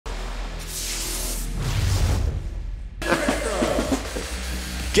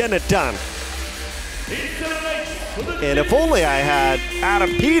getting it done. And if only I had Adam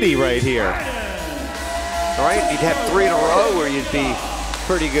Peaty right here. All right, you'd have 3 in a row where you'd be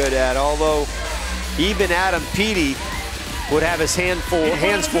pretty good at, although even Adam Peaty would have his hands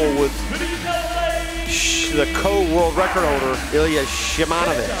full with the co-world record holder, Ilya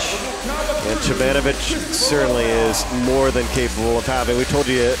Shymanovich. And Shymanovich certainly is more than capable of having. We told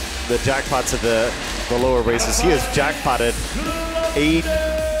you the jackpots of the lower races. He has jackpotted 18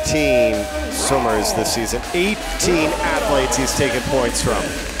 swimmers this season. 18 athletes he's taken points from.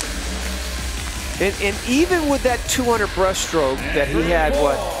 And even with that 200 breaststroke that he had,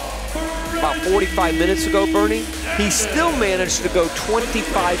 what, about 45 minutes ago, Bernie, he still managed to go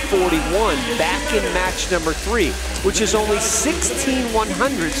 25:41 back in match number 3, which is only 16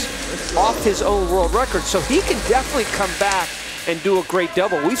 100ths off his own world record. So he can definitely come back and do a great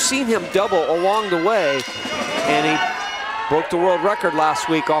double. We've seen him double along the way, and he broke the world record last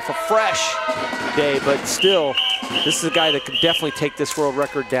week off a fresh day, but still, this is a guy that could definitely take this world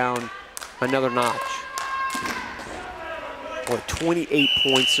record down another notch. Boy, 28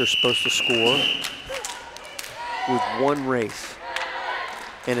 points they're supposed to score with 1 race,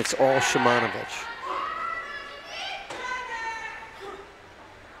 and it's all Shymanovich.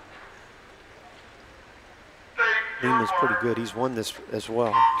 Lima's pretty good. He's won this as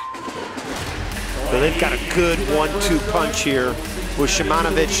well. So they've got a good 1-2 punch here with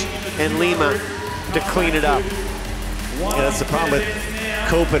Shymanovich and Lima to clean it up. Yeah, that's the problem with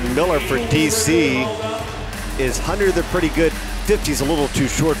Cope and Miller for DC. Is 100, they're pretty good. 50's a little too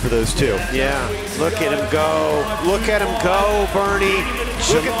short for those two. Yeah, look at him go. Look at him go, Bernie.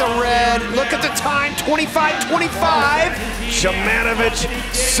 Look at the red. Look at the time, 25:25. Shymanovich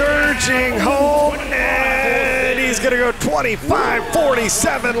surging home, and he's gonna go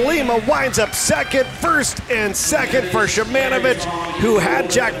 25:47. Lima winds up second. First and second for Shymanovich, who had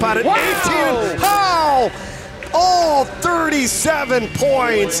jackpotted 18. Oh! All 37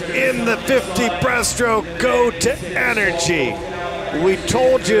 points in the 50 breaststroke go to Energy. We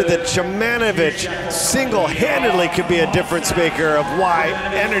told you that Shymanovich single-handedly could be a difference maker of why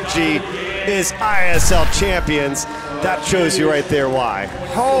Energy is ISL champions. That shows you right there why.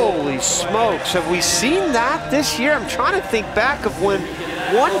 Holy smokes, have we seen that this year? I'm trying to think back of when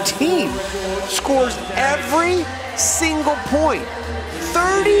one team scores every single point.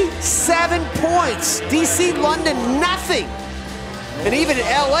 37 points. DC, London, nothing. And even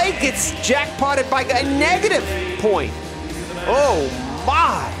LA gets jackpotted by a negative point. Oh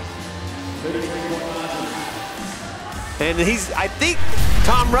my. And I think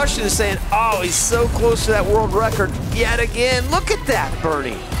Tom Rushton is saying, oh, he's so close to that world record yet again. Look at that,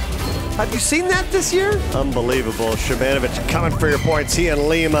 Bernie. Have you seen that this year? Unbelievable. Shymanovich coming for your points. He and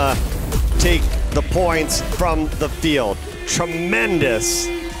Lima take the points from the field. Tremendous.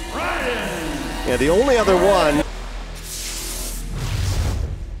 Yeah, the only other one